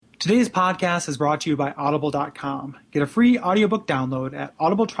Today's podcast is brought to you by Audible.com. Get a free audiobook download at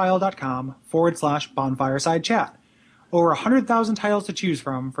audibletrial.com/bonfireside chat. Over 100,000 titles to choose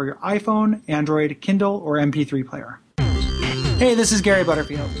from for your iPhone, Android, Kindle, or MP3 player. Hey, this is Gary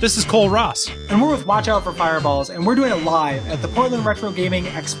Butterfield. This is Cole Ross. And we're with Watch Out for Fireballs, and we're doing it live at the Portland Retro Gaming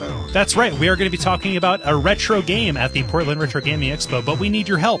Expo. That's right. We are going to be talking about a retro game at the Portland Retro Gaming Expo, but we need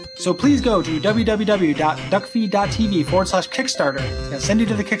your help. So please go to www.duckfeed.tv/Kickstarter. It's going to send you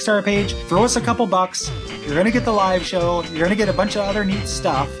to the Kickstarter page. Throw us a couple bucks. You're going to get the live show. You're going to get a bunch of other neat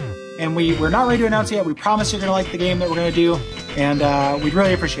stuff. And we're not ready to announce it yet. We promise you're going to like the game that we're going to do, and we'd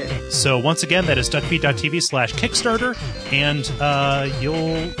really appreciate it. So once again, that is duckfeed.tv/Kickstarter, and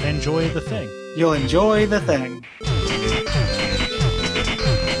you'll enjoy the thing. You'll enjoy the thing.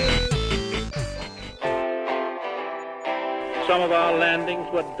 Some of our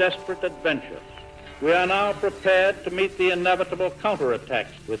landings were desperate adventures. We are now prepared to meet the inevitable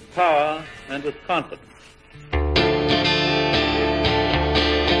counterattacks with power and with confidence.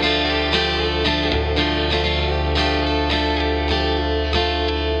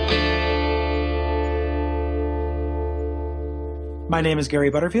 My name is Gary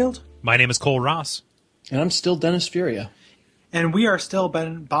Butterfield. My name is Cole Ross. And I'm still Dennis Furia. And we are still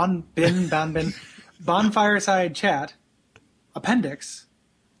Bonfireside Chat, Appendix,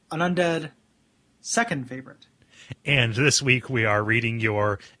 an undead second favorite. And this week we are reading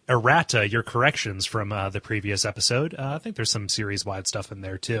your errata, your corrections from the previous episode. I think there's some series-wide stuff in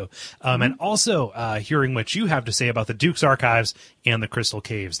there, too. And also hearing what you have to say about the Duke's Archives and the Crystal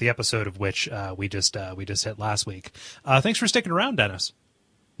Caves, the episode of which we just hit last week. Thanks for sticking around, Dennis.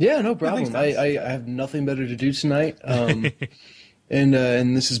 Yeah, no problem. I have nothing better to do tonight, and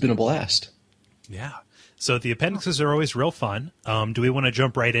this has been a blast. Yeah. So the appendixes are always real fun. Do we want to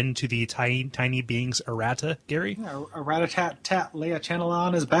jump right into the tiny beings errata, Gary? Yeah, errata-tat-tat, Leia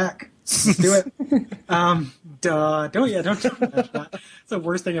Chanelon is back. Let's do it. Don't that. It's the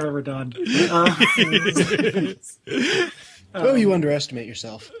worst thing I've ever done. You underestimate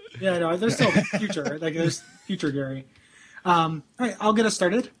yourself. Yeah, no, there's still future. There's future Gary. All right, I'll get us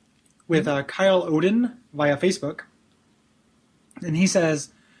started with Kyle Odin via Facebook. And he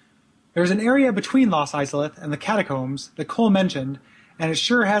says, there's an area between Los Isolith and the catacombs that Cole mentioned, and it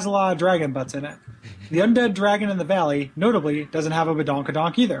sure has a lot of dragon butts in it. The undead dragon in the valley, notably, doesn't have a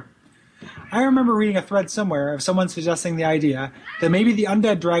badonkadonk either. I remember reading a thread somewhere of someone suggesting the idea that maybe the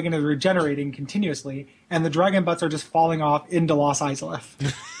undead dragon is regenerating continuously, and the dragon butts are just falling off into Los Isolith.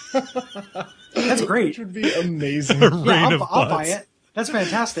 That's great. Which would be amazing. I'll buy it. That's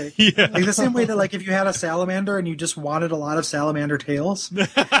fantastic. Yeah. Like the same way that if you had a salamander and you just wanted a lot of salamander tails, you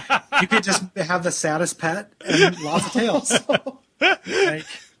could just have the saddest pet and lots of tails.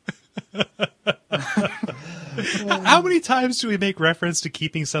 How many times do we make reference to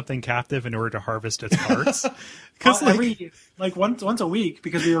keeping something captive in order to harvest its parts? Because once a week,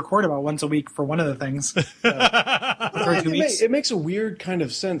 because we record about once a week for one of the things. It makes a weird kind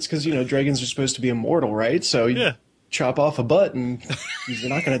of sense because dragons are supposed to be immortal, right? So you chop off a butt and you're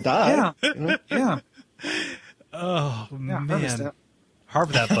not going to die. Yeah. Oh, man.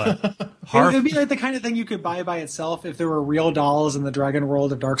 Harvest that butt. It would be like the kind of thing you could buy by itself if there were real dolls in the dragon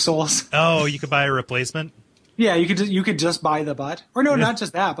world of Dark Souls. Oh, you could buy a replacement? Yeah, you could just buy the butt. Or no, not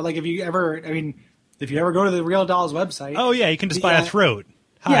just that, but if you ever go to the Real Dolls website. Oh, yeah, you can just buy a throat.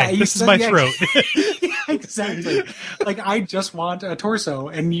 Hi, this is my throat. Yeah, exactly. I just want a torso,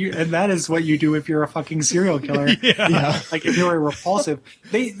 and that is what you do if you're a fucking serial killer. Yeah. If you're repulsive.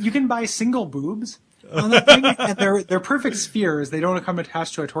 You can buy single boobs on that thing, and they're perfect spheres. They don't come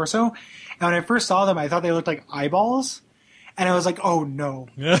attached to a torso. And when I first saw them, I thought they looked like eyeballs. And I was like, oh no.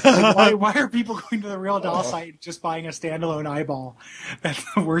 Why are people going to the Real Doll site and just buying a standalone eyeball? That's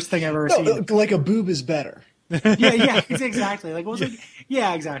the worst thing I've ever seen. Like a boob is better. Yeah, exactly. Exactly.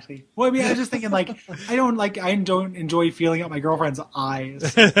 Well, I mean, I was just thinking, I don't enjoy feeling out my girlfriend's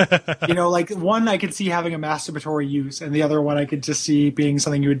eyes. One I could see having a masturbatory use, and the other one I could just see being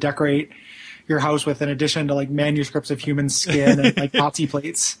something you would decorate your house with, in addition to manuscripts of human skin and Nazi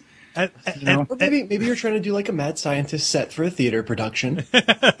plates. Maybe you're trying to do a mad scientist set for a theater production.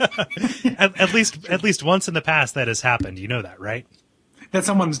 at least once in the past that has happened. You know that, right? That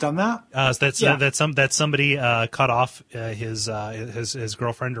someone's done that? That somebody cut off his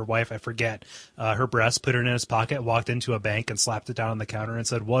girlfriend or wife, I forget, her breast, put it in his pocket, walked into a bank and slapped it down on the counter and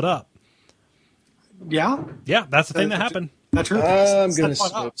said, "What up?" Yeah? Yeah, that's the thing that happened. That's true. I'm going to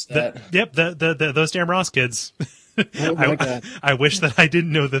snoops that. Yep, those damn Ross kids. Oh my God. I wish that I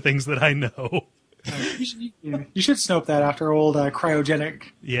didn't know the things that I know. You should Snope that after old cryogenic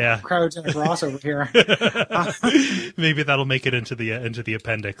Ross over here. Maybe that'll make it into the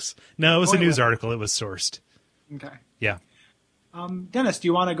appendix. No, it was a news article. It was sourced. Okay. Yeah. Dennis, do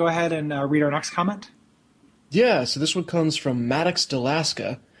you want to go ahead and read our next comment? Yeah, so this one comes from Maddox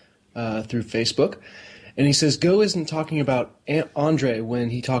Delaska through Facebook. And he says, Go isn't talking about Andre when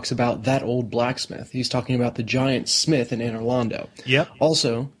he talks about that old blacksmith. He's talking about the giant smith in Anne Orlando. Yep.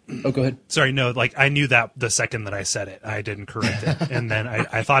 Also, go ahead. Sorry, no, I knew that the second that I said it. I didn't correct it. And then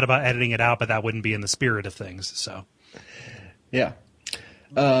I thought about editing it out, but that wouldn't be in the spirit of things, so. Yeah.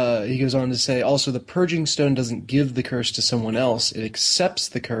 He goes on to say, also, the purging stone doesn't give the curse to someone else. It accepts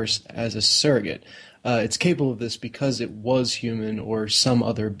the curse as a surrogate. It's capable of this because it was human or some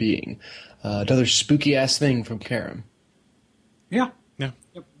other being. Another spooky-ass thing from Karam. Yeah. Yeah.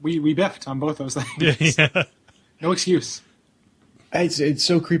 Yep. We biffed on both those things. Yeah. No excuse. It's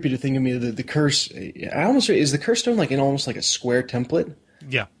so creepy to think of me that the curse. Is the curse stone in almost like a square template?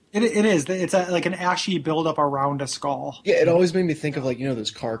 Yeah. It is. It's like an ashy buildup around a skull. Yeah, it always made me think of those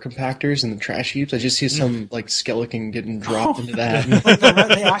car compactors and the trash heaps. I just see some skeleton getting dropped into that.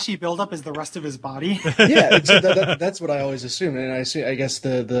 The ashy buildup is the rest of his body. Yeah, that's what I always assume. And I guess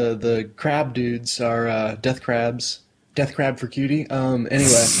the crab dudes are death crabs. Death crab for cutie. Anyway,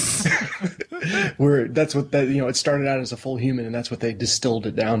 that's what it started out as a full human, and that's what they distilled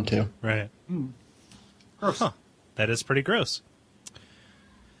it down to. Right. Gross. Huh. That is pretty gross.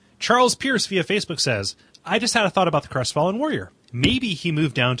 Charles Pierce via Facebook says, I just had a thought about the Crestfallen Warrior. Maybe he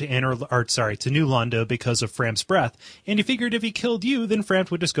moved down to New Londo because of Fram's breath, and he figured if he killed you, then Fram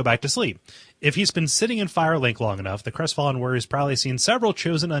would just go back to sleep. If he's been sitting in Firelink long enough, the Crestfallen Warrior's probably seen several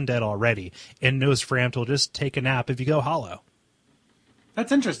chosen undead already, and knows Fram will just take a nap if you go hollow.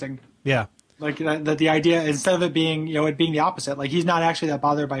 That's interesting. Yeah. Like that the idea, instead of it being, it being the opposite, like he's not actually that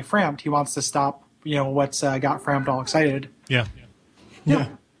bothered by Frampt, he wants to stop, what's got Frampt all excited. Yeah. Yeah.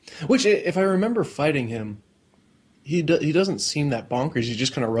 Which, if I remember fighting him, he doesn't seem that bonkers. He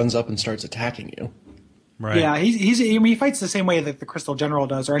just kind of runs up and starts attacking you. Right. Yeah, he fights the same way that the Crystal General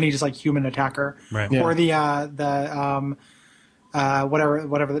does, or any just human attacker. Right. Yeah. Or the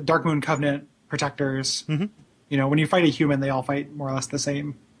whatever the Dark Moon Covenant protectors. Mm-hmm. When you fight a human, they all fight more or less the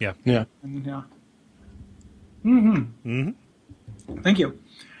same. Yeah. Yeah. And, yeah. Mm-hmm. Mm-hmm. Thank you.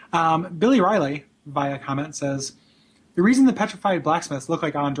 Billy Riley via comment says, the reason the petrified blacksmiths look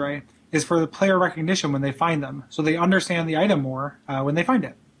like Andre is for the player recognition when they find them, so they understand the item more when they find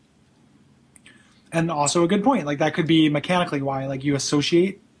it. And also a good point. That could be mechanically why, you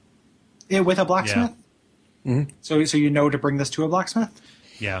associate it with a blacksmith. Yeah. Mm-hmm. So to bring this to a blacksmith.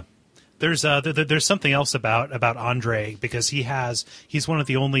 Yeah. There's something else about Andre, because he's one of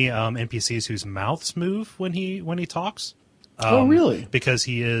the only NPCs whose mouths move when he talks. Oh, really? Because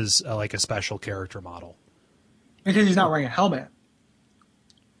he is a special character model. Because he's not wearing a helmet.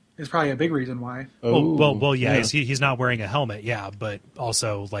 Is probably a big reason why. Oh, well, yeah. He's not wearing a helmet, yeah, but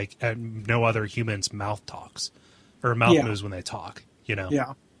also no other human's mouth talks or mouth moves when they talk.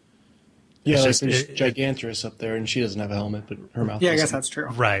 Yeah. Yeah, there's Gigantorous up there, and she doesn't have a helmet, but her mouth. Yeah, I guess that's true.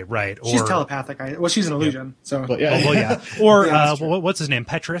 Right. She's telepathic. She's an illusion. Yeah. So. But yeah. Well, yeah. Or what's his name?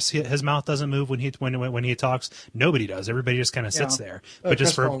 Petrus. His mouth doesn't move when he talks. Nobody does. Everybody just kind of sits there. But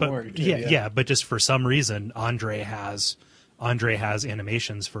just but just for some reason, Andre has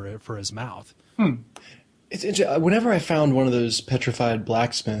animations for his mouth. It's interesting. Whenever I found one of those petrified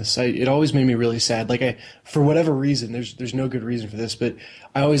blacksmiths, it always made me really sad. For whatever reason, there's no good reason for this, but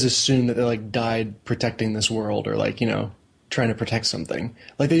I always assumed that they died protecting this world, or trying to protect something.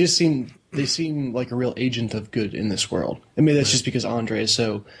 They seem like a real agent of good in this world. I mean, that's just because Andre is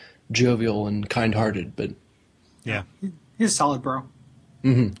so jovial and kind-hearted, but yeah, he's solid, bro.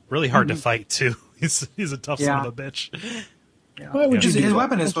 Mm-hmm. Really hard to fight too. He's a tough son of a bitch. Yeah. Why would his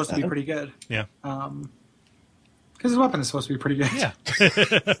weapon is supposed to be pretty good. Yeah. Because his weapon is supposed to be pretty good.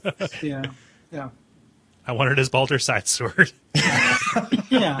 Yeah. Yeah. I wanted his Baldur's Side sword.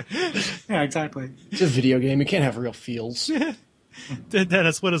 Yeah, exactly. It's a video game. You can't have real feels.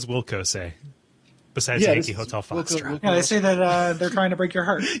 Dennis, what does Wilco say? Besides Yankee Hotel Foxtrot. Yeah, they say that they're trying to break your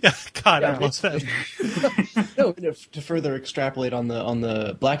heart. Yeah, God, I love that. No, to further extrapolate on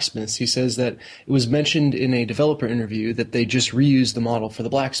the blacksmiths, he says that it was mentioned in a developer interview that they just reused the model for the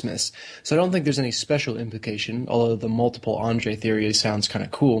blacksmiths. So I don't think there's any special implication, although the multiple Andre theory sounds kind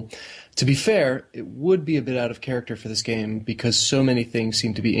of cool. To be fair, it would be a bit out of character for this game because so many things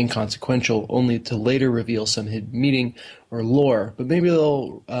seem to be inconsequential, only to later reveal some hidden meaning or lore. But maybe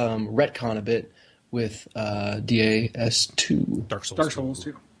they'll retcon a bit with DAS2. Dark Souls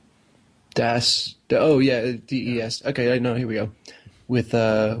 2. DES. Okay, I know. Here we go. With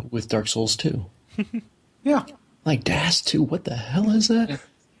Dark Souls 2. Yeah. Like DAS too. What the hell is that?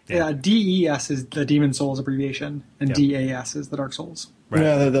 Yeah, DES is the Demon Souls abbreviation, and DAS is the Dark Souls. Right.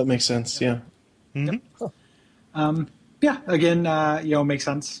 Yeah, that makes sense. Yeah. Yeah, again, makes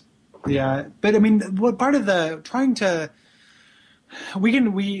sense. Yeah, but I mean, what part of the trying to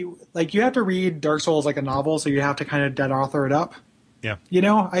you have to read Dark Souls like a novel, so you have to kind of dead author it up. Yeah.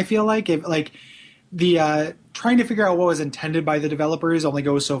 I feel like if the trying to figure out what was intended by the developers only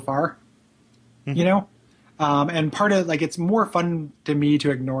goes so far. And part of it's more fun to me to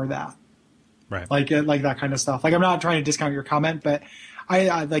ignore that. Right. Like that kind of stuff. Like I'm not trying to discount your comment, but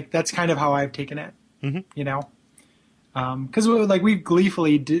I that's kind of how I've taken it. Because we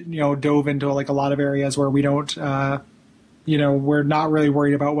gleefully dove into a lot of areas where we don't we're not really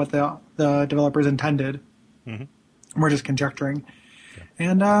worried about what the developers intended. We're just conjecturing,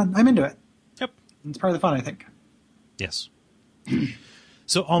 and I'm into it. Yep, it's part of the fun, I think. Yes.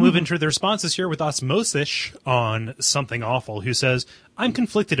 So I'll move into the responses here with Osmosis on Something Awful, who says, I'm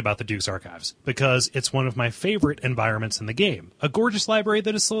conflicted about the Duke's Archives because it's one of my favorite environments in the game, a gorgeous library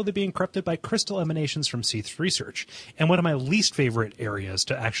that is slowly being corrupted by crystal emanations from Seath's research, and one of my least favorite areas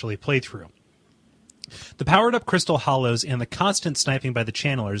to actually play through. The powered-up crystal hollows and the constant sniping by the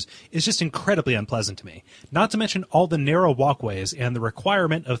channelers is just incredibly unpleasant to me, not to mention all the narrow walkways and the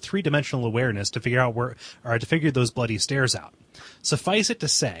requirement of three-dimensional awareness to figure those bloody stairs out. Suffice it to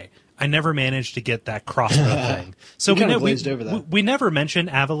say, I never managed to get that crossbow thing. So we never mentioned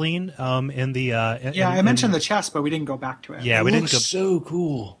Aveline in the... I mentioned the chest, but we didn't go back to it. Yeah, it looks so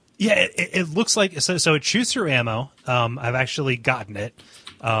cool. Yeah, it looks like... So it shoots through ammo. I've actually gotten it.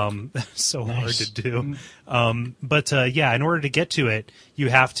 So nice. Hard to do. But in order to get to it, you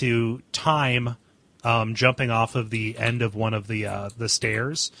have to time jumping off of the end of one of the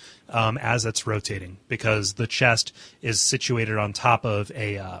stairs as it's rotating, because the chest is situated on top of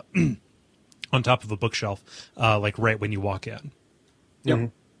a bookshelf, right when you walk in. Yep.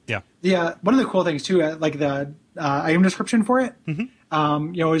 Mm-hmm. Yeah. One of the cool things too, the item description for it,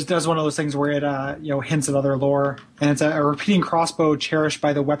 it does one of those things where it hints at other lore, and it's a repeating crossbow cherished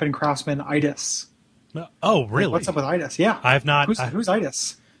by the weapon craftsman Idis. Oh, really? What's up with Idis? Yeah, I've not. Who's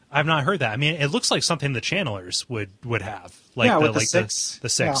Idis? I've not heard that. I mean, it looks like something the channelers would have, with the six. The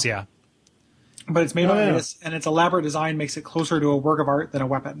six, yeah. But it's made by Idis, and its elaborate design makes it closer to a work of art than a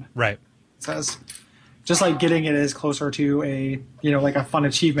weapon. Right. It says, just like getting it is closer to a fun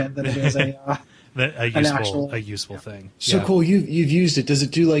achievement than it is a useful thing. So cool. You've used it. Does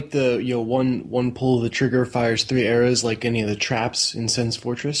it do like the one pull of the trigger fires 3 arrows like any of the traps in Sen's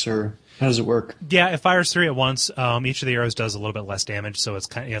Fortress, or how does it work? Yeah, it fires 3 at once. Each of the arrows does a little bit less damage, so it's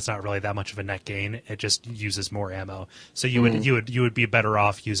it's not really that much of a net gain. It just uses more ammo. So you would be better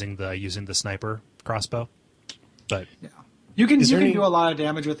off using the sniper crossbow. But yeah. You can do a lot of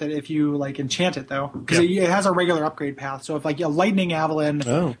damage with it if you enchant it though, because it has a regular upgrade path. So if a lightning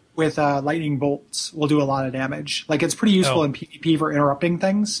Avalon with lightning bolts will do a lot of damage. It's pretty useful in PvP for interrupting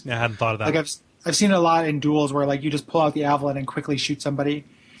things. Yeah, I hadn't thought of that. I've seen it a lot in duels where you just pull out the Avalon and quickly shoot somebody,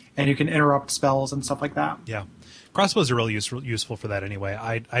 and you can interrupt spells and stuff like that. Yeah, crossbows are really useful for that anyway.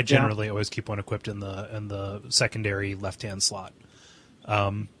 I generally always keep one equipped in the secondary left-hand slot.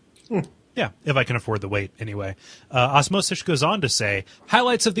 Yeah, if I can afford the weight, anyway. Osmosis goes on to say,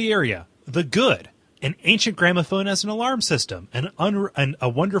 highlights of the area: the good, an ancient gramophone as an alarm system, a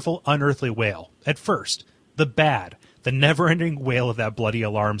wonderful unearthly wail. At first, the bad, the never-ending wail of that bloody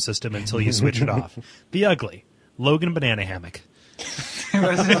alarm system until you switch it off. The ugly, Logan Banana Hammock.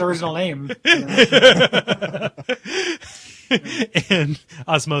 That's his original name. And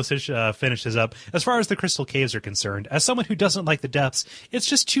Osmosis finishes up. As far as the crystal caves are concerned, as someone who doesn't like the depths, it's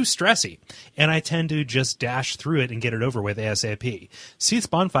just too stressy, and I tend to just dash through it and get it over with ASAP. Seath's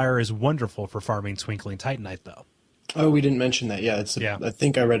Bonfire is wonderful for farming Twinkling Titanite, though. Oh, we didn't mention that. Yeah, I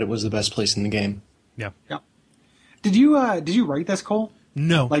think I read it was the best place in the game. Yeah. Yeah. Did you write this, Cole?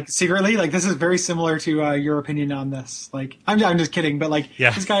 No. Secretly? This is very similar to your opinion on this. I'm just kidding, but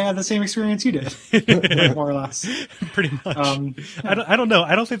this guy had the same experience you did. More or less. Pretty much. I don't know.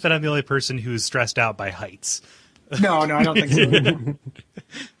 I don't think that I'm the only person who's stressed out by heights. No, I don't think so.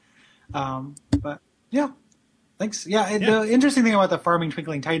 But yeah. Thanks. Yeah, the interesting thing about the farming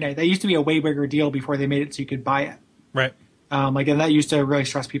Twinkling Titanite, that used to be a way bigger deal before they made it so you could buy it. Right. And that used to really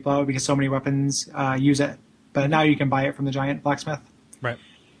stress people out because so many weapons use it. But now you can buy it from the giant blacksmith. Right.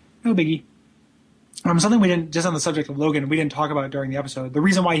 No biggie. Something we didn't, just on the subject of Logan, we didn't talk about during the episode. The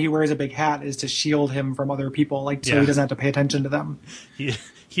reason why he wears a big hat is to shield him from other people, so he doesn't have to pay attention to them. He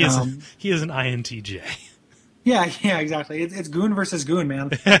is an INTJ. Yeah, exactly. It's goon versus goon, man.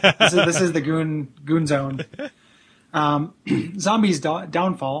 This is the goon zone. Zombies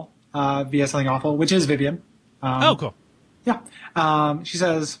Downfall via something awful, which is Vivian. Oh, cool. Yeah. She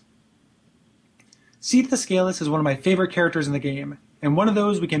says, Seath the Scaleless is one of my favorite characters in the game, and one of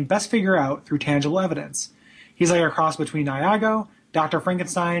those we can best figure out through tangible evidence. He's like a cross between Iago, Dr.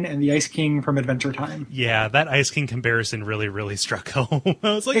 Frankenstein, and the Ice King from Adventure Time. Yeah, that Ice King comparison really, really struck home.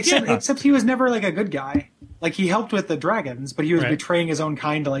 I was like, except he was never like a good guy. Like, he helped with the dragons, but he was betraying his own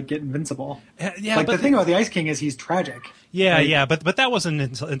kind to like get invincible. Yeah, like, the thing about the Ice King is he's tragic. Yeah, like, yeah, but that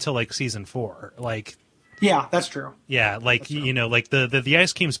wasn't until like season 4. Like, yeah, that's true. Yeah, like you know, like the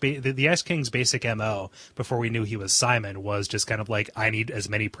Ice King's the Ice King's basic MO before we knew he was Simon was just kind of like, I need as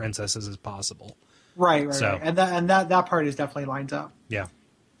many princesses as possible. Right. And that part is definitely lines up. Yeah.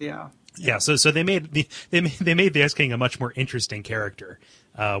 Yeah. So they made the Ice King a much more interesting character.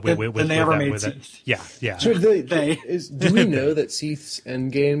 Than they ever made Seath. Yeah. So do we know that Seath's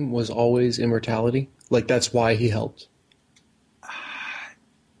endgame was always immortality? Like, that's why he helped?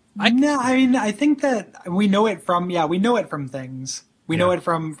 No, I mean, I think that we know it from things. We know it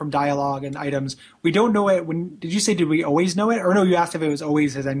from dialogue and items. We don't know it did we always know it? Or no, you asked if it was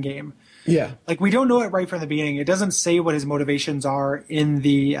always his endgame. Yeah. Like, we don't know it right from the beginning. It doesn't say what his motivations are in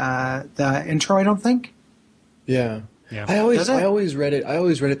the intro, I don't think. Yeah. Yeah. I always read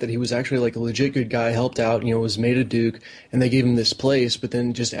it that he was actually like a legit good guy, helped out, was made a duke, and they gave him this place, but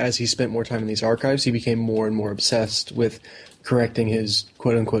then just as he spent more time in these archives, he became more and more obsessed with correcting his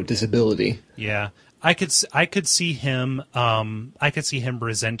quote unquote disability. Yeah. I could see him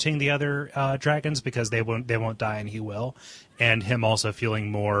resenting the other dragons because they won't die and he will, and him also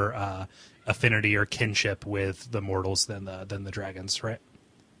feeling more affinity or kinship with the mortals than the dragons, right?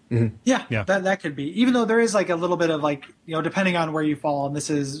 Mm-hmm. Yeah. That could be. Even though there is like a little bit of like, depending on where you fall, and this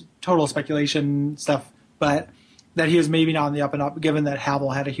is total speculation stuff, but that he was maybe not on the up and up, given that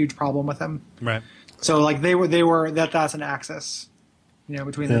Havel had a huge problem with him. Right. So like they were that's an axis,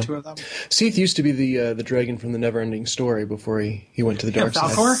 between the two of them. Seath used to be the dragon from the Neverending Story before he went to the dark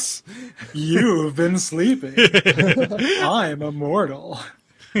side. Falcor, you've been sleeping. I'm immortal.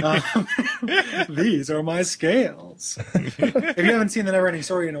 These are my scales. If you haven't seen the Neverending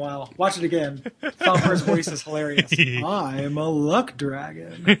Story in a while, watch it again. Falcor's voice is hilarious. I'm a luck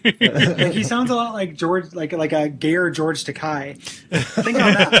dragon. Like, he sounds a lot like George, like a gayer George Takei. Think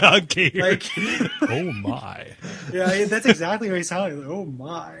on that. Like, oh my. Yeah, that's exactly what he sounded like. Oh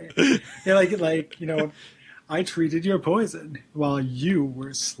my. Yeah, I treated your poison while you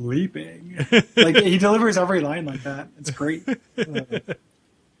were sleeping. Like, he delivers every line like that. It's great.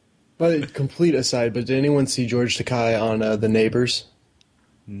 By the complete aside, but did anyone see George Takei on The Neighbors?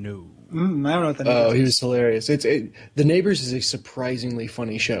 No. I don't know what The Neighbors is. He was hilarious. The Neighbors is a surprisingly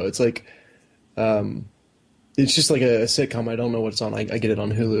funny show. It's like, it's just like a sitcom. I don't know what it's on. I get it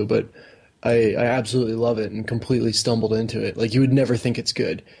on Hulu, but I absolutely love it and completely stumbled into it. Like, you would never think it's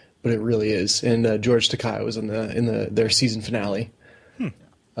good, but it really is. And George Takei was in their season finale.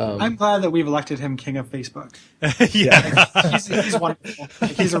 I'm glad that we've elected him king of Facebook. Yeah. He's wonderful.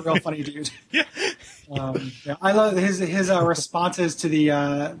 He's a real funny dude. Yeah. I love his responses to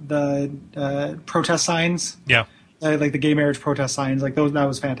the protest signs. Yeah. Like the gay marriage protest signs. Like those, that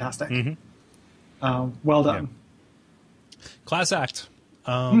was fantastic. Mm-hmm. Well done. Yeah. Class act.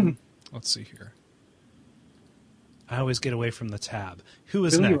 Let's see here. I always get away from the tab. Who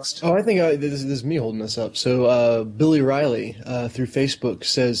is next? Oh, I think this is me holding this up. So Billy Riley through Facebook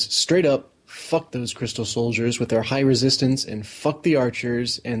says, straight up, fuck those crystal soldiers with their high resistance, and fuck the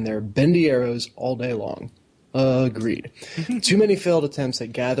archers and their bendy arrows all day long. Agreed. Too many failed attempts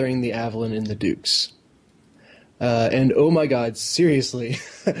at gathering the Avalon in the Dukes. And oh my god, seriously,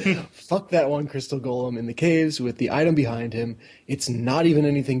 fuck that one crystal golem in the caves with the item behind him. It's not even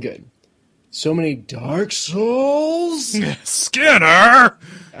anything good. So many Dark Souls? Skinner!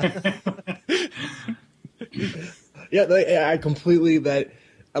 Yeah, I completely,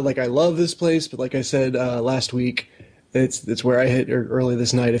 I love this place, but like I said last week, it's where I hit early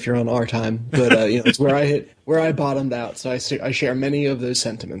this night if you're on our time, but it's where I bottomed out, so I share many of those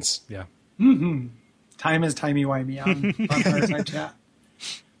sentiments. Yeah. Mm-hmm. Time is timey-wimey on our side chat.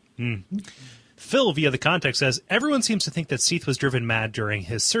 Phil, via the context, says, everyone seems to think that Seath was driven mad during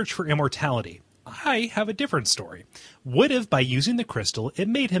his search for immortality. I have a different story. What if, by using the crystal, it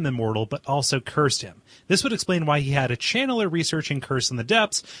made him immortal, but also cursed him? This would explain why he had a channeler researching curse in the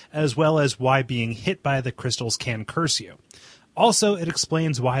depths, as well as why being hit by the crystals can curse you. Also, it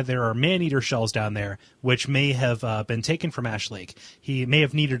explains why there are man-eater shells down there, which may have been taken from Ash Lake. He may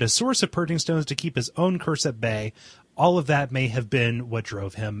have needed a source of purging stones to keep his own curse at bay. All of that may have been what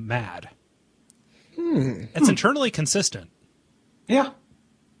drove him mad. It's internally consistent. Yeah.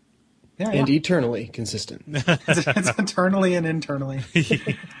 Yeah, And eternally consistent. it's eternally and internally.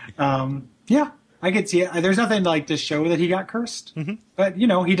 Yeah, I could see it. There's nothing like to show that he got cursed, but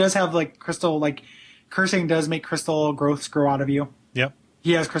he does have like crystal. Like cursing does make crystal growths grow out of you. Yep.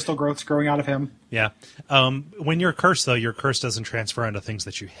 He has crystal growths growing out of him. Yeah. When you're cursed, though, your curse doesn't transfer onto things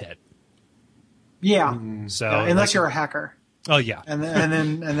that you hit. Yeah. So unless you're a hacker. Oh yeah. And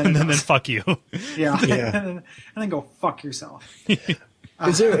then then fuck you. Yeah. Yeah. and then go fuck yourself.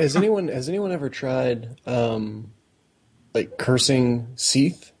 Has anyone ever tried like cursing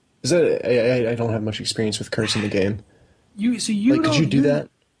Seath? Is that I don't have much experience with cursing the game. Could you do that?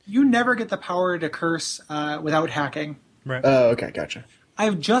 You never get the power to curse without hacking. Right. Oh, okay, gotcha.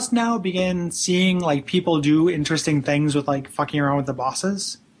 I've just now began seeing like people do interesting things with like fucking around with the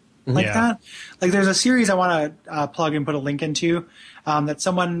bosses like that. Like there's a series I want to plug and put a link into that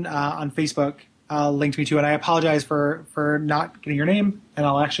someone on Facebook linked me to, and I apologize for not getting your name, and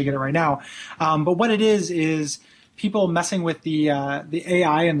I'll actually get it right now. But what it is people messing with the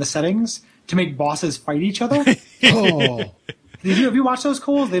AI and the settings to make bosses fight each other. Oh. Have you watched those,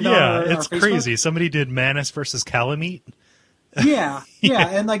 Cole? It's crazy. Somebody did Manus versus Calamite. Yeah,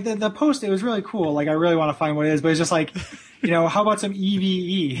 and like the post, it was really cool. Like I really want to find what it is, but it's just like, how about some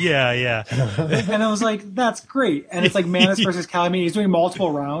EVE? Yeah. And I was like, that's great. And it's like Manus versus Calamite. He's doing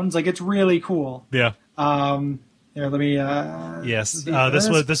multiple rounds. Like it's really cool. Yeah. Here, let me. Yes.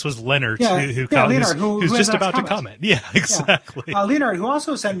 This was Leonard Leonard, who's just about to comment. Yeah, exactly. Yeah. Leonard, who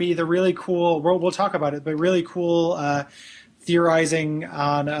also sent me the really cool. We'll talk about it, but really cool theorizing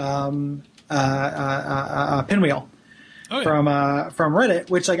on Pinwheel. Oh, yeah. From Reddit,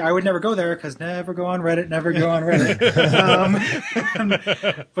 which like I would never go there because never go on Reddit,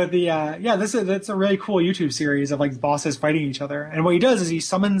 but that's a really cool YouTube series of like bosses fighting each other, and what he does is he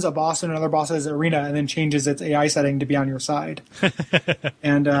summons a boss in another boss's arena and then changes its AI setting to be on your side.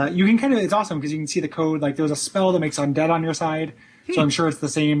 And you can it's awesome because you can see the code. Like there's a spell that makes undead on your side, so I'm sure it's the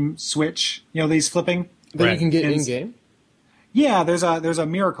same switch. These flipping that you can get in game. Yeah, there's a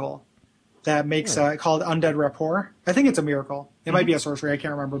miracle that makes called Undead Rapport. I think it's a miracle. It might be a sorcery. I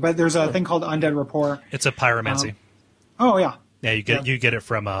can't remember. But there's a thing called Undead Rapport. It's a pyromancy. Oh yeah. Yeah, you get it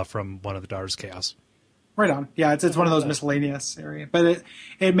from one of the Daughters of Chaos. Right on. Yeah, it's one of those miscellaneous area, but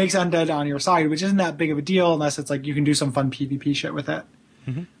it makes undead on your side, which isn't that big of a deal unless it's like you can do some fun PvP shit with it.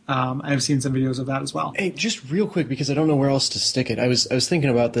 I've seen some videos of that as well. Hey, just real quick because I don't know where else to stick it. I was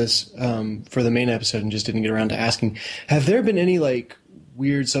thinking about this for the main episode and just didn't get around to asking. Have there been any like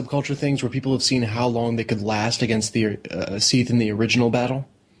weird subculture things where people have seen how long they could last against the Seath in the original battle?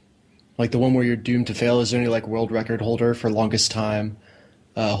 Like the one where you're doomed to fail. Is there any like world record holder for longest time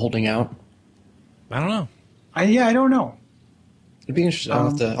holding out? I don't know. I don't know. It'd be interesting.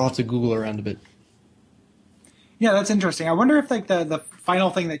 I'll have to Google around a bit. Yeah, that's interesting. I wonder if like the final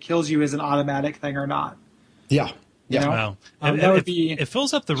thing that kills you is an automatic thing or not. Yeah. Wow. That would be. It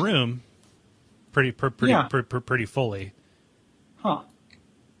fills up the room pretty fully. Huh.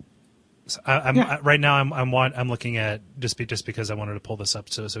 Right now I'm looking at just because I wanted to pull this up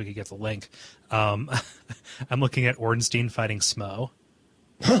so we could get the link. I'm looking at Ornstein fighting Smo.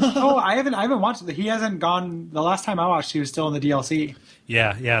 Oh, I haven't watched it. He hasn't gone. The last time I watched, he was still in the DLC.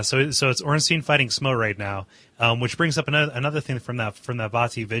 Yeah. So it's Ornstein fighting Smo right now, which brings up another thing from that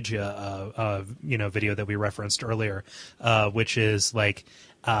Vati Vidya video that we referenced earlier, which is like.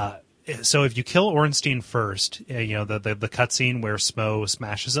 So if you kill Ornstein first, the cutscene where Smo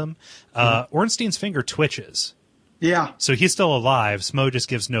smashes him, Ornstein's finger twitches. Yeah. So he's still alive. Smo just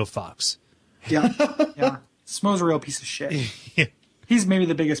gives no fucks. Yeah. Smo's a real piece of shit. Yeah. He's maybe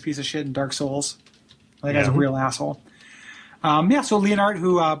the biggest piece of shit in Dark Souls. That guy's a real asshole. So Leonard,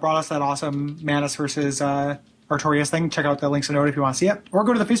 who brought us that awesome Manus versus Artorias thing, check out the links in the note if you want to see it. Or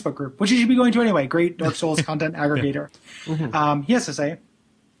go to the Facebook group, which you should be going to anyway. Great Dark Souls content aggregator. He has to say,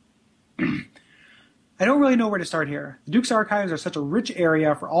 I don't really know where to start here. The Duke's archives are such a rich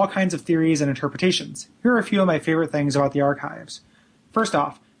area for all kinds of theories and interpretations. Here are a few of my favorite things about the archives. First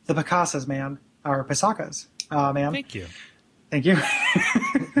off, the Picassas, man. Or Pisakas, man. Thank you.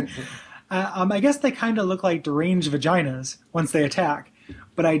 I guess they kind of look like deranged vaginas once they attack.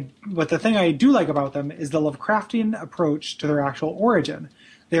 But the thing I do like about them is the Lovecraftian approach to their actual origin.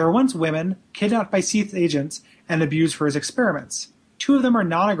 They were once women, kidnapped by Seath's agents, and abused for his experiments. Two of them are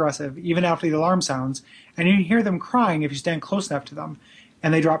non-aggressive, even after the alarm sounds, and you can hear them crying if you stand close enough to them.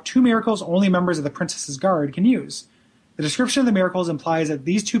 And they drop two miracles only members of the Princess's Guard can use. The description of the miracles implies that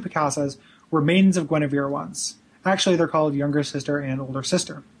these two Picassas were maidens of Guinevere once. Actually, they're called younger sister and older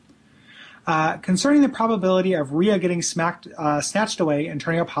sister. Concerning the probability of Rhea getting snatched away and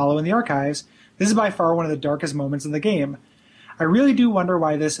turning up hollow in the archives, this is by far one of the darkest moments in the game. I really do wonder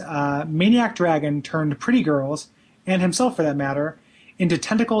why this maniac dragon turned pretty girls, and himself for that matter, into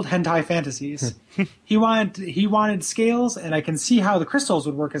tentacled hentai fantasies. He wanted scales, and I can see how the crystals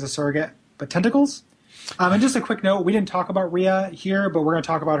would work as a surrogate, but tentacles? And just a quick note, we didn't talk about Rhea here, but we're going to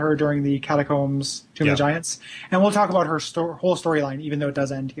talk about her during the Catacombs Tomb of the Giants, and we'll talk about her whole storyline, even though it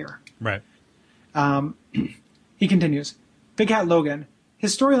does end here. Right. He continues, Big Hat Logan,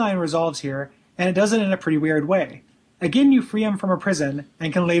 his storyline resolves here, and it does it in a pretty weird way. Again, you free him from a prison,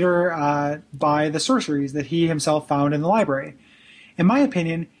 and can later buy the sorceries that he himself found in the library. In my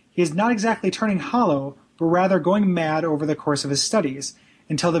opinion, he is not exactly turning hollow, but rather going mad over the course of his studies.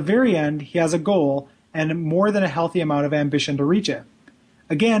 Until the very end, he has a goal, and more than a healthy amount of ambition to reach it.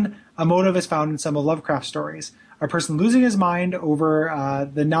 Again, a motive is found in some of Lovecraft's stories. A person losing his mind over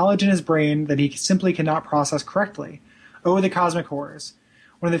the knowledge in his brain that he simply cannot process correctly. Oh, the cosmic horrors.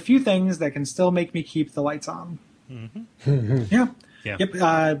 One of the few things that can still make me keep the lights on. Mm-hmm. Yeah. Yep.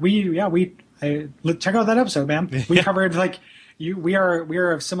 Check out that episode, man. We covered we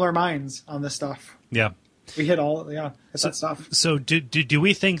are of similar minds on this stuff. Yeah. We hit all that's that stuff. So do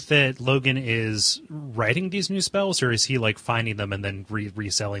we think that Logan is writing these new spells, or is he like finding them and then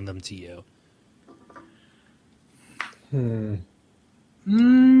reselling them to you?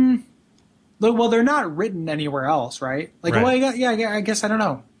 Well, they're not written anywhere else, right? Like, right. Well, I guess I don't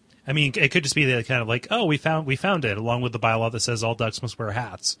know. I mean, it could just be the kind of like, oh, we found it, along with the bylaw that says all ducks must wear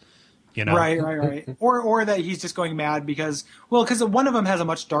hats. You know? Right. Or that he's just going mad because one of them has a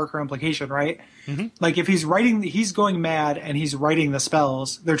much darker implication, right? Mm-hmm. Like if he's going mad and he's writing the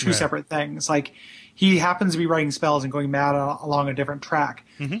spells, they're two separate things. Like he happens to be writing spells and going mad along a different track.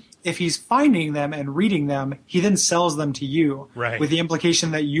 Mm-hmm. If he's finding them and reading them, he then sells them to you with the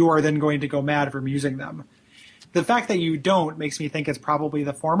implication that you are then going to go mad from using them. The fact that you don't makes me think it's probably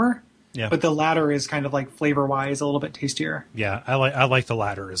the former. Yeah. But the latter is kind of like flavor-wise a little bit tastier. Yeah, I like the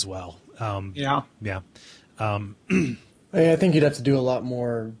latter as well. Yeah. I think you'd have to do a lot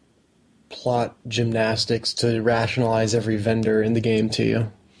more plot gymnastics to rationalize every vendor in the game to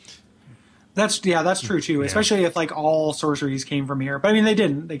you. That's true too. Yeah. Especially if like all sorceries came from here, but I mean they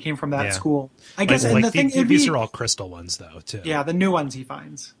didn't. They came from that school. I guess. And these are all crystal ones though too. Yeah, the new ones he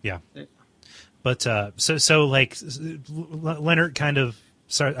finds. Yeah. But so like Leonard kind of.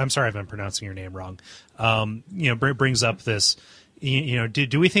 Sorry, I'm sorry if I'm pronouncing your name wrong. Brings up this.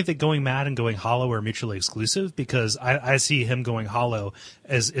 Do we think that going mad and going hollow are mutually exclusive? Because I see him going hollow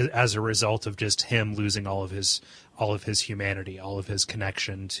as a result of just him losing all of his humanity, all of his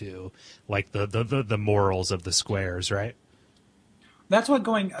connection to like the morals of the squares, right? That's what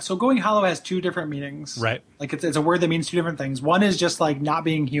going hollow has two different meanings, right? Like it's a word that means two different things. One is just like not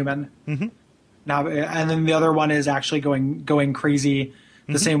being human, and then the other one is actually going crazy.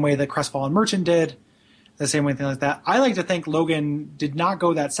 The same way that Crestfallen Merchant did, the same way, things like that. I like to think Logan did not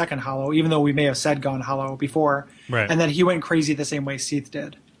go that second hollow, even though we may have said gone hollow before, and that he went crazy the same way Seath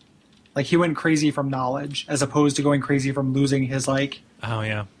did. Like he went crazy from knowledge, as opposed to going crazy from losing his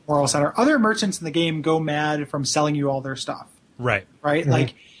moral center. Other merchants in the game go mad from selling you all their stuff, right,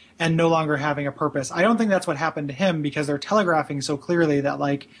 like, and no longer having a purpose. I don't think that's what happened to him because they're telegraphing so clearly that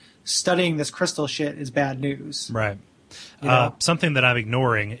like studying this crystal shit is bad news, right. Something that I'm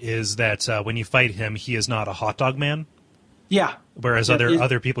ignoring is that when you fight him, he is not a hot dog man. Yeah. Whereas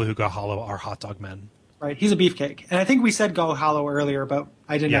other people who go hollow are hot dog men. Right. He's a beefcake. And I think we said go hollow earlier, but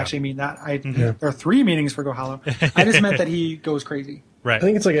I didn't actually mean that. There are three meanings for go hollow. I just meant that he goes crazy. Right. I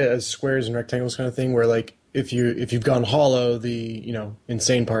think it's like a squares and rectangles kind of thing where like if you've gone hollow, the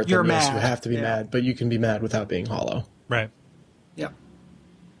insane part, you're then mad. Yes, you have to be mad, but you can be mad without being hollow. Right. Yep.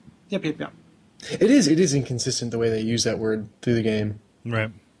 It is inconsistent the way they use that word through the game.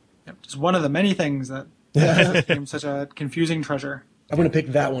 Right. Yep. Just one of the many things that became such a confusing treasure. I'm going to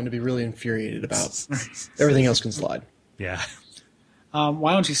pick that one to be really infuriated about. Everything else can slide. Yeah.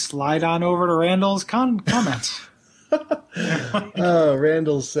 Why don't you slide on over to Randall's comment?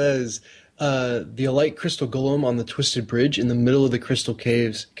 Randall says, the Alite Crystal Golem on the Twisted Bridge in the middle of the Crystal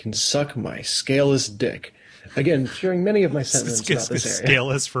Caves can suck my scaleless dick. Again, sharing many of my sentiments about this area.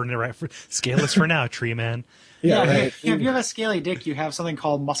 Scaleless for now, tree man. Yeah, right. If you have a scaly dick, you have something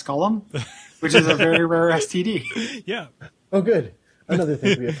called musculum, which is a very rare STD. Yeah. Oh, good. Another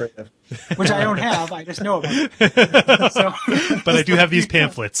thing to be afraid of. Which I don't have. I just know about it. But I do have these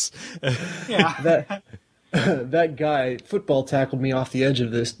pamphlets. Yeah. That guy football tackled me off the edge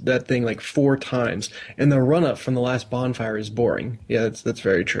of that thing like 4 times, and the run up from the last bonfire is boring. Yeah, that's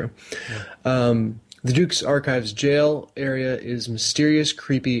very true. Yeah. The Duke's Archives jail area is mysterious,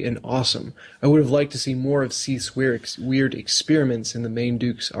 creepy, and awesome. I would have liked to see more of Seath's weird experiments in the main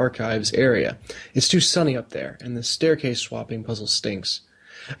Duke's Archives area. It's too sunny up there, and the staircase swapping puzzle stinks.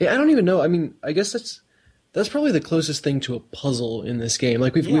 Yeah, I don't even know. I mean, I guess that's probably the closest thing to a puzzle in this game.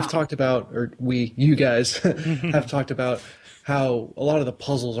 Like we've talked about, or you guys have talked about how a lot of the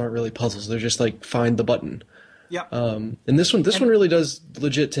puzzles aren't really puzzles. They're just like find the button. Yeah. And this one really does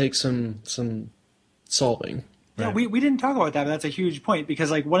legit take some solving. Yeah, we didn't talk about that, but that's a huge point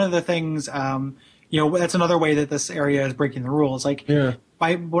because like one of the things, that's another way that this area is breaking the rules. Like,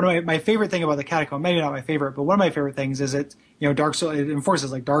 one of my favorite thing about the Catacomb, maybe not my favorite, but one of my favorite things is Dark Souls. It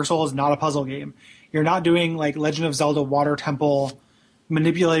enforces like Dark Souls is not a puzzle game. You're not doing like Legend of Zelda Water Temple,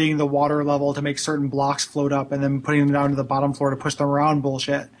 manipulating the water level to make certain blocks float up and then putting them down to the bottom floor to push them around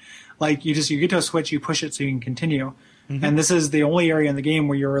bullshit. Like you get to a switch, you push it so you can continue. Mm-hmm. And this is the only area in the game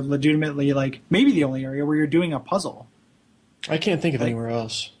where you're legitimately maybe the only area where you're doing a puzzle. I can't think of anywhere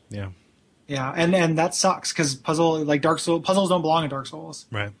else. Yeah. Yeah, and that sucks because puzzles don't belong in Dark Souls.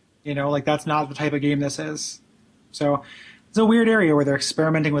 Right. That's not the type of game this is. So it's a weird area where they're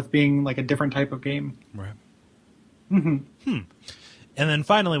experimenting with being like a different type of game. Right. Mm-hmm. And then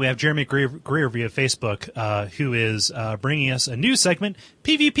finally, we have Jeremy Greer via Facebook, who is bringing us a new segment,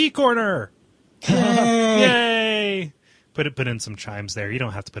 PvP Corner. Yay! Yay! Put in some chimes there. You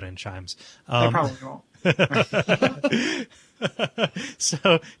don't have to put in chimes. I probably won't.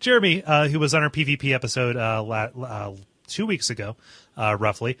 So Jeremy, who was on our PvP episode 2 weeks ago,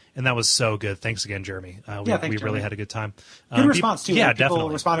 roughly, and that was so good. Thanks again, Jeremy. Thanks, we Jeremy. really had a good time. Good response too. Yeah, people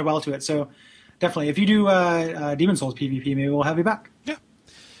definitely responded well to it. So definitely, if you do Demon Souls PvP, maybe we'll have you back. Yeah.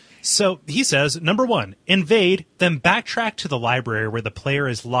 So he says, number 1, invade, then backtrack to the library where the player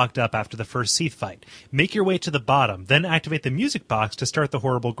is locked up after the first Seath fight. Make your way to the bottom, then activate the music box to start the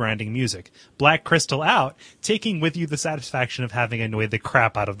horrible grinding music. Black Crystal out, taking with you the satisfaction of having annoyed the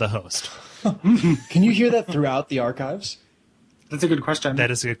crap out of the host. Can you hear that throughout the archives? That's a good question.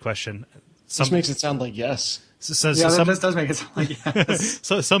 That is a good question. This makes it sound like yes. That does make it sound like yes.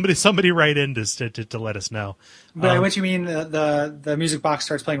 So somebody write in to let us know. But what you mean the music box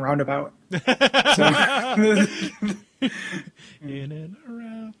starts playing Roundabout. In and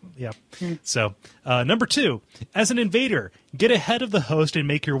around. Yeah. So, number 2, as an invader, get ahead of the host and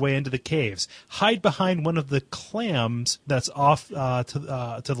make your way into the caves. Hide behind one of the clams that's off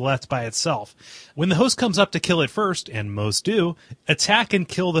to the left by itself. When the host comes up to kill it first, and most do, attack and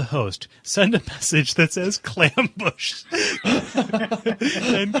kill the host. Send a message that says clam bush.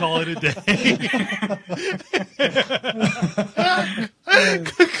 Then call it a day.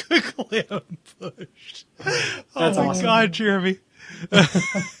 Clam bush. That's oh my awesome. God, Jeremy.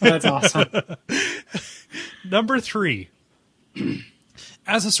 That's awesome. Number 3.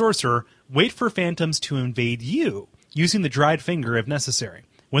 As a sorcerer, wait for phantoms to invade you, using the dried finger if necessary.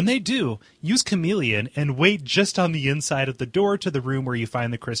 When they do, use Chameleon and wait just on the inside of the door to the room where you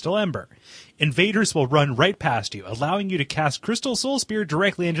find the Crystal Ember. Invaders will run right past you, allowing you to cast Crystal Soul Spear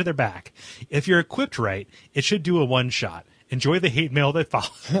directly into their back. If you're equipped right, it should do a one-shot. Enjoy the hate mail that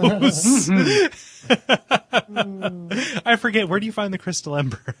follows. I forget, where do you find the Crystal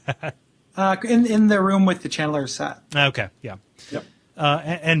Ember at? In the room with the Chandler's set. Okay, yeah. Yep.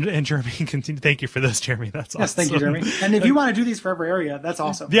 And Jeremy, continue. Thank you for this, Jeremy. That's awesome. Yes, thank you, Jeremy. And if you want to do these for every area, that's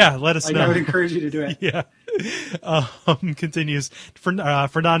awesome. Yeah, let us know. I would encourage you to do it. Yeah. Continues for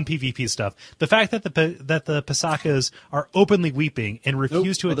non-PvP stuff. The fact that the Pasakas are openly weeping and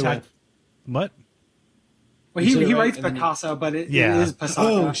refuse to attack. What? Well, he writes Picasa, but it is Pasaka.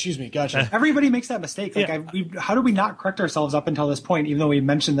 Oh, excuse me. Gotcha. Everybody makes that mistake. Like, how do we not correct ourselves up until this point, even though we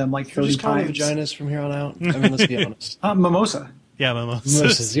mentioned them like 30 just call them times? vaginas from here on out. I mean, let's be honest. Mimosa. Yeah, mimosas.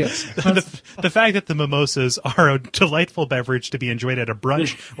 Mimosas, yes. The fact that the mimosas are a delightful beverage to be enjoyed at a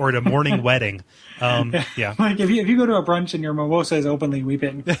brunch or at a morning wedding. Yeah. Like if you go to a brunch and your mimosa is openly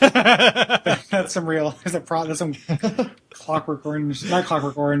weeping, that's some real. That's some Clockwork Orange, not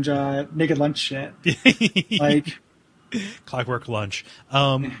Clockwork Orange, Naked Lunch shit. Like Clockwork Lunch.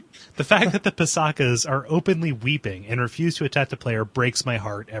 The fact that the Pasakas are openly weeping and refuse to attack the player breaks my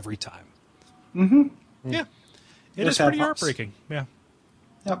heart every time. Mm-hmm. Yeah. It They're is sad pretty pups. heartbreaking. Yeah.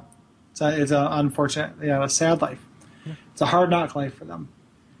 Yep. It's a unfortunate, a sad life. Yeah. It's a hard knock life for them.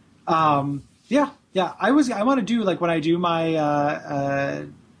 Yeah. I want to do, like, when I do my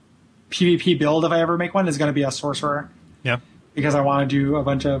PvP build, if I ever make one, is going to be a sorcerer. Yeah. Because I want to do a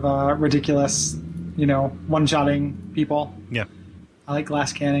bunch of ridiculous, one-shotting people. Yeah. I like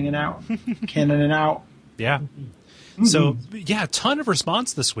glass cannoning out. Cannoning out. Yeah. So, yeah, a ton of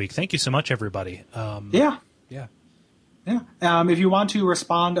response this week. Thank you so much, everybody. Yeah. Yeah. Yeah. If you want to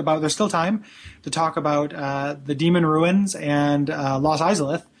respond about, there's still time to talk about the Demon Ruins and Los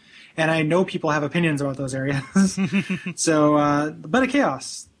Izalith. And I know people have opinions about those areas. So, the Bed of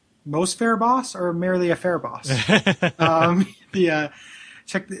Chaos, most fair boss or merely a fair boss? Give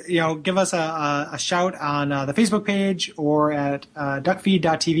us a shout on the Facebook page or at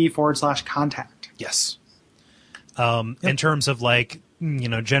duckfeed.tv/contact. Yes. In terms of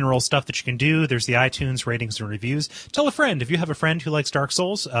general stuff that you can do, there's the iTunes ratings and reviews. Tell a friend if you have a friend who likes Dark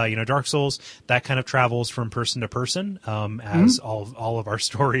Souls. Dark Souls, that kind of travels from person to person, as all of our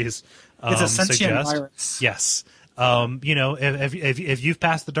stories It's a sentient suggest. virus. Yes. If you've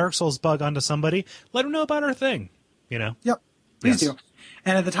passed the Dark Souls bug onto somebody, let them know about our thing. Yep. Please do.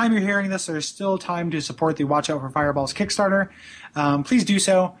 And at the time you're hearing this, there's still time to support the Watch Out for Fireballs Kickstarter. Please do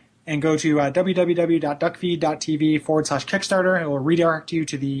so and go to www.duckfeed.tv/Kickstarter. It will redirect you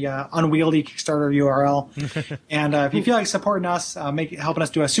to the unwieldy Kickstarter URL. And if you feel like supporting us, helping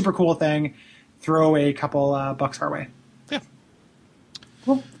us do a super cool thing, throw a couple bucks our way. Yeah.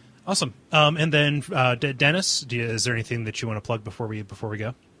 Cool. Awesome. And then Dennis, is there anything that you want to plug before we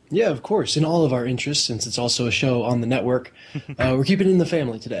go? Yeah, of course. In all of our interests, since it's also a show on the network, we're keeping it in the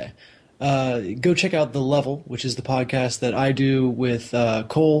family today. Go check out The Level, which is the podcast that I do with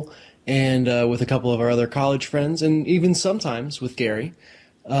Cole and with a couple of our other college friends, and even sometimes with Gary.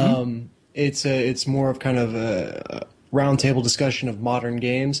 It's more of kind of a roundtable discussion of modern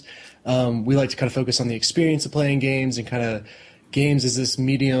games. We like to kind of focus on the experience of playing games and kind of games as this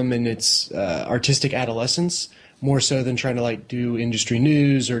medium in its artistic adolescence, more so than trying to do industry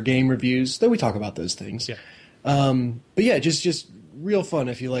news or game reviews, though we talk about those things. Yeah. But yeah, just real fun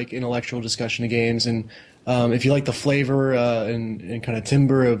if you like intellectual discussion of games, and if you like the flavor and kind of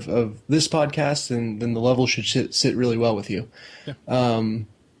timbre of this podcast, then The Level should sit really well with you. Yeah.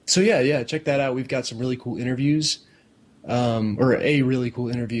 So yeah, check that out. We've got some really cool interviews, or a really cool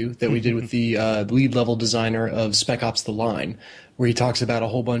interview that we did with the lead level designer of Spec Ops: The Line, where he talks about a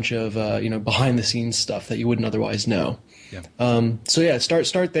whole bunch of behind the scenes stuff that you wouldn't otherwise know. Yeah. So yeah,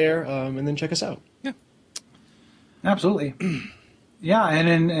 start there, and then check us out. Yeah. Absolutely. Yeah,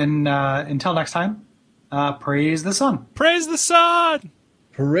 and until next time, praise the sun. Praise the sun!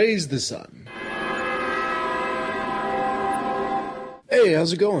 Praise the sun. Hey,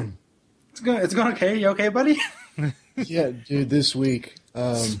 how's it going? It's going okay. You okay, buddy? Yeah, dude, this week.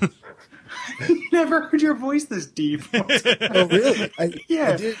 Never heard your voice this deep. Oh, really?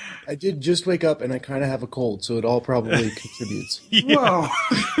 Yeah. I did just wake up, and I kind of have a cold, so it all probably contributes. Whoa.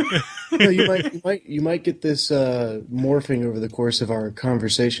 No, you might get this morphing over the course of our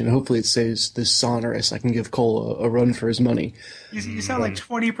conversation. Hopefully, it stays this sonorous. I can give Cole a run for his money. You sound like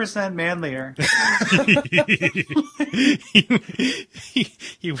 20% manlier.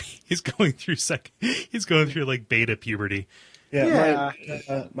 He's going through beta puberty. Yeah.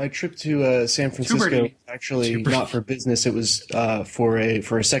 My trip to San Francisco Tuberty. actually not for business. It was for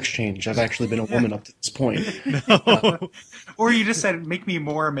a sex change. I've actually been a woman up to this point. Or you just said, make me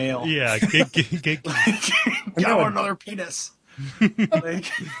more male. Yeah, Get on another penis.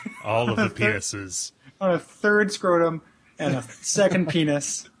 all of the penises. On a third scrotum and a second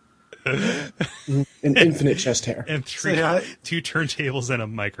penis. An infinite chest hair. And two turntables and a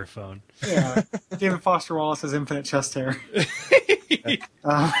microphone. Yeah. David Foster Wallace has infinite chest hair.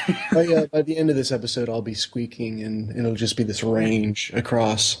 By the end of this episode, I'll be squeaking, and it'll just be this range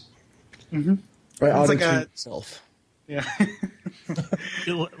across. Mm-hmm. Right, It's like auto-tune itself. Yeah.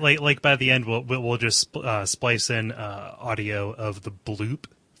 like by the end, we'll just splice in audio of the bloop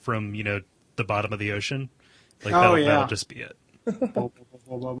from the bottom of the ocean. That'll just be it.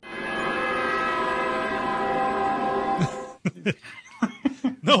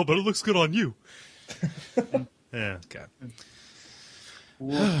 No, but it looks good on you. Yeah, God.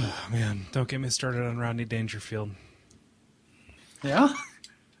 Oh, man, don't get me started on Rodney Dangerfield. Yeah?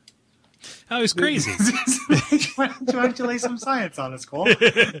 Oh, he's crazy. Why don't you lay some science on us, Cole?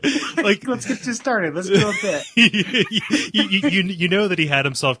 Let's get you started. Let's do a bit. you know that he had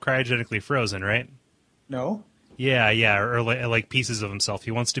himself cryogenically frozen, right? No? Yeah, or like pieces of himself.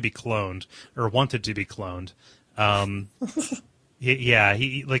 He wants to be cloned, or wanted to be cloned. He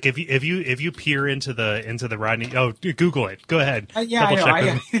if you peer into the Rodney. Oh, Google it. Go ahead. Yeah, I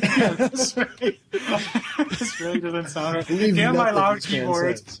know. That's right. This really doesn't sound right. Damn my loud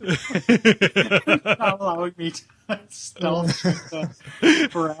keyboards. Not allowing me to stealth the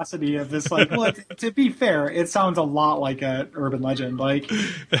veracity of this. Well, to be fair, it sounds a lot like an urban legend.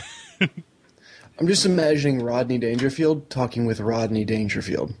 I'm just imagining Rodney Dangerfield talking with Rodney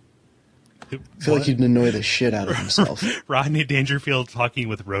Dangerfield. I feel like he'd annoy the shit out of himself. Rodney Dangerfield talking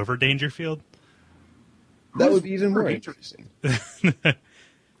with Rover Dangerfield? That would be even more interesting.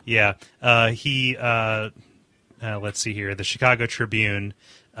 Yeah. Let's see here. The Chicago Tribune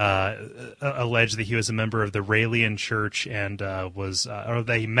alleged that he was a member of the Raelian Church and or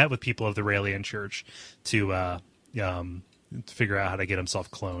that he met with people of the Raelian Church to figure out how to get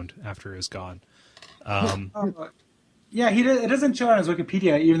himself cloned after he was gone. Yeah, it doesn't show on his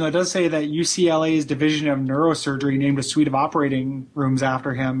Wikipedia, even though it does say that UCLA's Division of Neurosurgery named a suite of operating rooms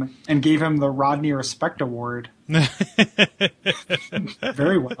after him and gave him the Rodney Respect Award.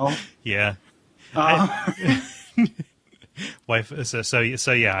 Very well. Yeah. Wife. So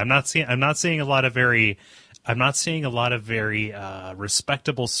yeah. I'm not seeing a lot of very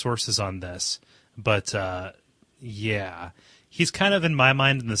respectable sources on this, but yeah. He's kind of in my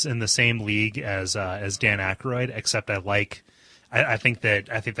mind in the same league as Dan Aykroyd, except I think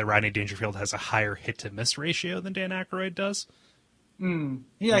that Rodney Dangerfield has a higher hit to miss ratio than Dan Aykroyd does.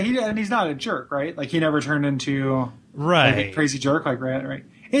 Yeah, and he's not a jerk, right? Like he never turned into right like a crazy jerk, like right.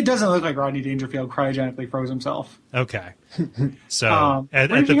 It doesn't look like Rodney Dangerfield cryogenically froze himself. Okay, so where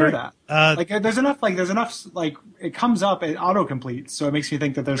did you hear that? Like there's enough like it comes up, it autocompletes, so it makes me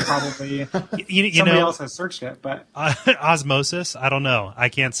think that there's probably somebody else has searched it. But osmosis, I don't know. I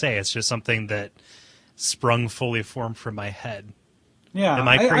can't say. It's just something that sprung fully formed from my head. Yeah, am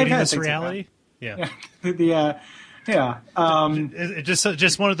I creating this reality? Yeah. It's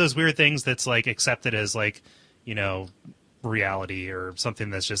just one of those weird things that's like accepted as like reality or something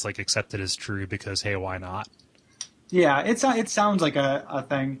that's just like accepted as true because hey, why not? Yeah, it sounds like a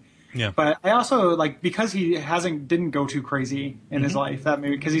thing. Yeah, but I also like because he didn't go too crazy in his life, that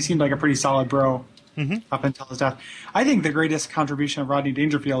maybe because he seemed like a pretty solid bro up until his death. I think the greatest contribution of Rodney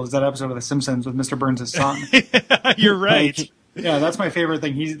Dangerfield is that episode of The Simpsons with Mr. Burns' son. You're right. Like, yeah, that's my favorite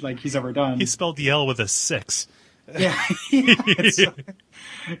thing he's ever done. He spelled the L with a 6. Yeah,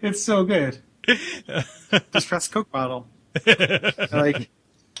 it's so good. Distressed Coke bottle. Like,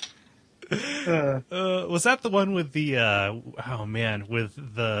 was that the one with the with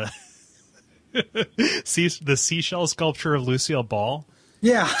the the seashell sculpture of Lucille Ball?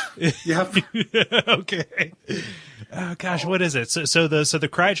 Yeah. Yep. Okay. Oh gosh, what is it? So the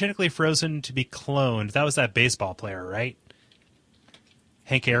cryogenically frozen to be cloned. That was that baseball player, right?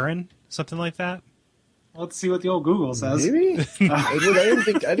 Hank Aaron, something like that. Let's see what the old Google says. Maybe. I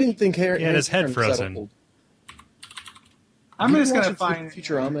didn't think Aaron. He had his head frozen. I'm just gonna find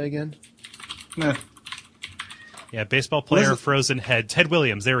Futurama again. Nah. Yeah, baseball player, frozen head. Ted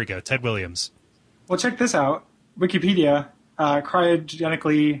Williams. There we go. Ted Williams. Well, check this out. Wikipedia,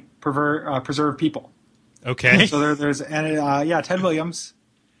 cryogenically preserve people. Okay. So there's Ted Williams,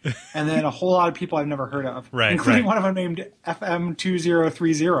 and then a whole lot of people I've never heard of, right? Including one of them named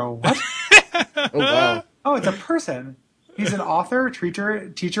FM2030. What? Oh wow. Oh, it's a person. He's an author, teacher,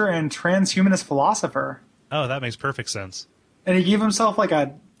 and transhumanist philosopher. Oh, that makes perfect sense. And he gave himself like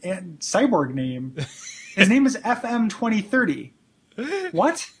a cyborg name. His name is FM2030.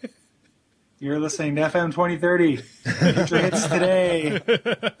 What? You're listening to FM 2030. Future hits today.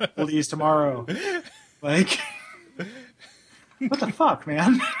 Oldies tomorrow. Like, what the fuck,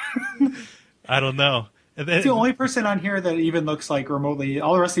 man? I don't know. It's the only person on here that even looks like remotely.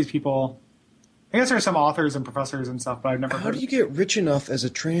 All the rest of these people, I guess there's some authors and professors and stuff, but I've never heard. How do you get rich enough as a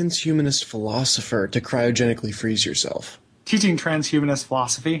transhumanist philosopher to cryogenically freeze yourself? Teaching transhumanist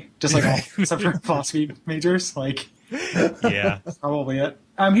philosophy, just like all separate philosophy majors. Like, yeah, that's probably it.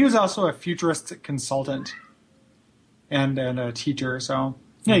 He was also a futurist consultant and a teacher. So,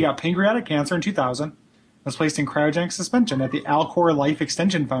 yeah, he got pancreatic cancer in 2000. Was placed in cryogenic suspension at the Alcor Life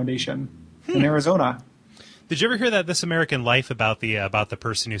Extension Foundation in Arizona. Did you ever hear that This American Life about the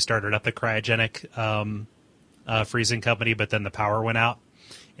person who started up the cryogenic freezing company, but then the power went out,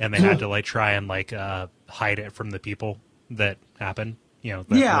 and they had to like try and like hide it from the people that happened?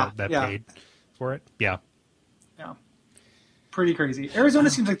 That paid for it. Yeah. Pretty crazy. Arizona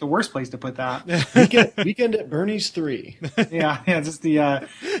seems like the worst place to put that. Weekend at Bernie's 3. Yeah, just the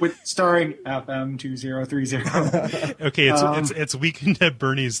with starring FM 2030. Okay, it's Weekend at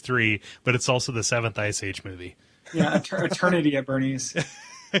Bernie's 3, but it's also the Seventh Ice Age movie. Yeah, Eternity at Bernie's.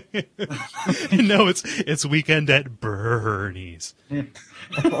 No, it's Weekend at Bernie's.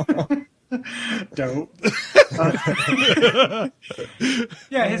 Dope.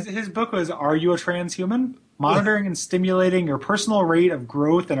 Yeah, his book was "Are You a Transhuman? Monitoring and Stimulating Your Personal Rate of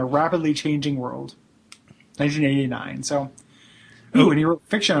Growth in a Rapidly Changing World," 1989. So, and he wrote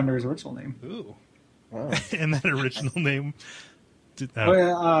fiction under his original name. Ooh, wow! And that original name. It's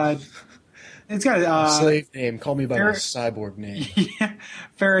got a slave name. Call me by my cyborg name. Yeah,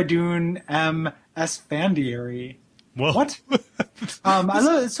 Faradun M. Esfandiary. Well, What? I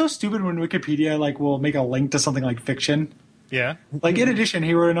love it's so stupid when Wikipedia will make a link to something like fiction. Yeah. Like, in addition,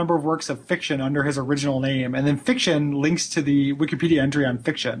 he wrote a number of works of fiction under his original name, and then fiction links to the Wikipedia entry on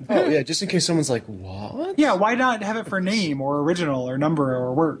fiction. Oh, yeah, just in case someone's like, what? Yeah, why not have it for name or original or number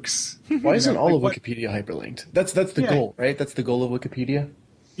or works? Why isn't all of what- Wikipedia hyperlinked? That's the Yeah. goal, right? That's the goal of Wikipedia?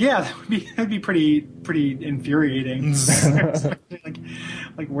 Yeah, that'd be pretty infuriating.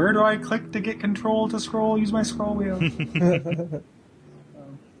 like, where do I click to get control to scroll? Use my scroll wheel.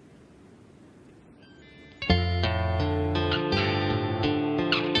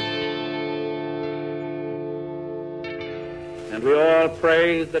 And we all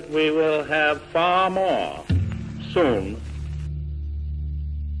pray that we will have far more soon